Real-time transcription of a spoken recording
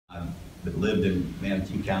lived in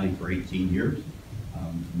Manatee County for 18 years.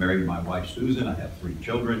 Married my wife Susan. I have 3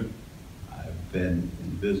 children. I've been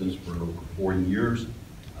in business for over 40 years.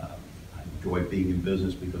 I enjoy being in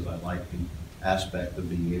business because I like the aspect of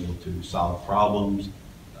being able to solve problems,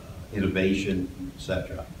 innovation,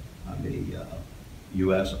 etc. I'm a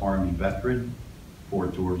U.S. Army veteran, 4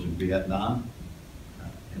 tours in Vietnam,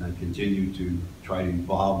 and I continue to try to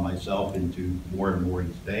evolve myself into more and more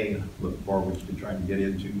each day. I look forward to trying to get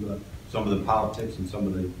into some of the politics and some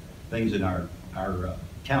of the things in our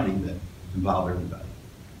county that involve everybody.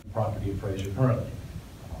 Property appraiser currently.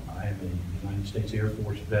 I am a United States Air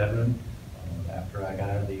Force veteran. After I got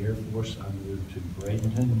out of the Air Force, I moved to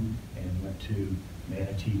Bradenton and went to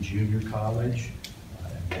Manatee Junior College.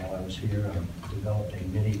 And while I was here, I developed a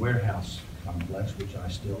mini warehouse complex, which I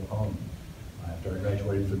still own. After I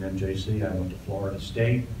graduated from MJC, I went to Florida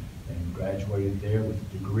State and graduated there with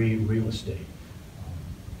a degree in real estate.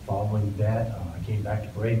 Following that, I came back to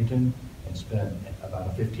Bradenton and spent about a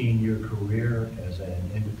 15-year career as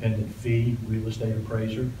an independent fee real estate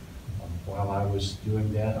appraiser. While I was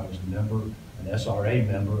doing that, I was an SRA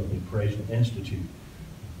member of the Appraisal Institute.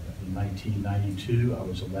 In 1992, I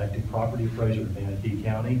was elected property appraiser in Manatee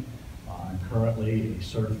County. I'm currently a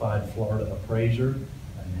certified Florida appraiser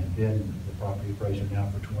and have been the property appraiser now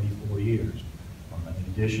for 24 years.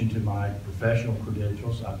 In addition to my professional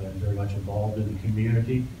credentials, I've been very much involved in the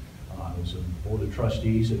community. I was on the Board of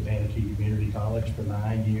Trustees at Manatee Community College for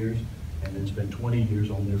 9 years, and then spent 20 years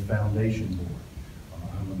on their foundation board.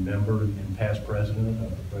 I'm a member and past president of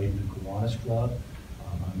the Bradenton Kiwanis Club.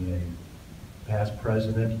 I'm a past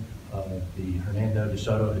president of the Hernando de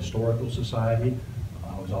Soto Historical Society.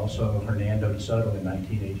 I was also Hernando de Soto in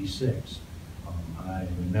 1986. I am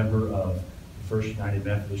a member of the First United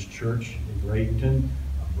Methodist Church in Bradenton,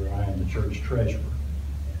 where I am the church treasurer.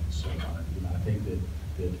 And so I think that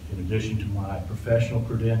in addition to my professional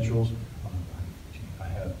credentials, I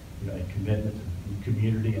have a commitment to the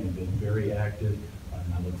community and have been very active.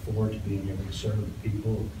 And I look forward to being able to serve the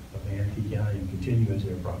people of Manatee County and continue as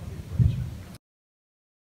their property.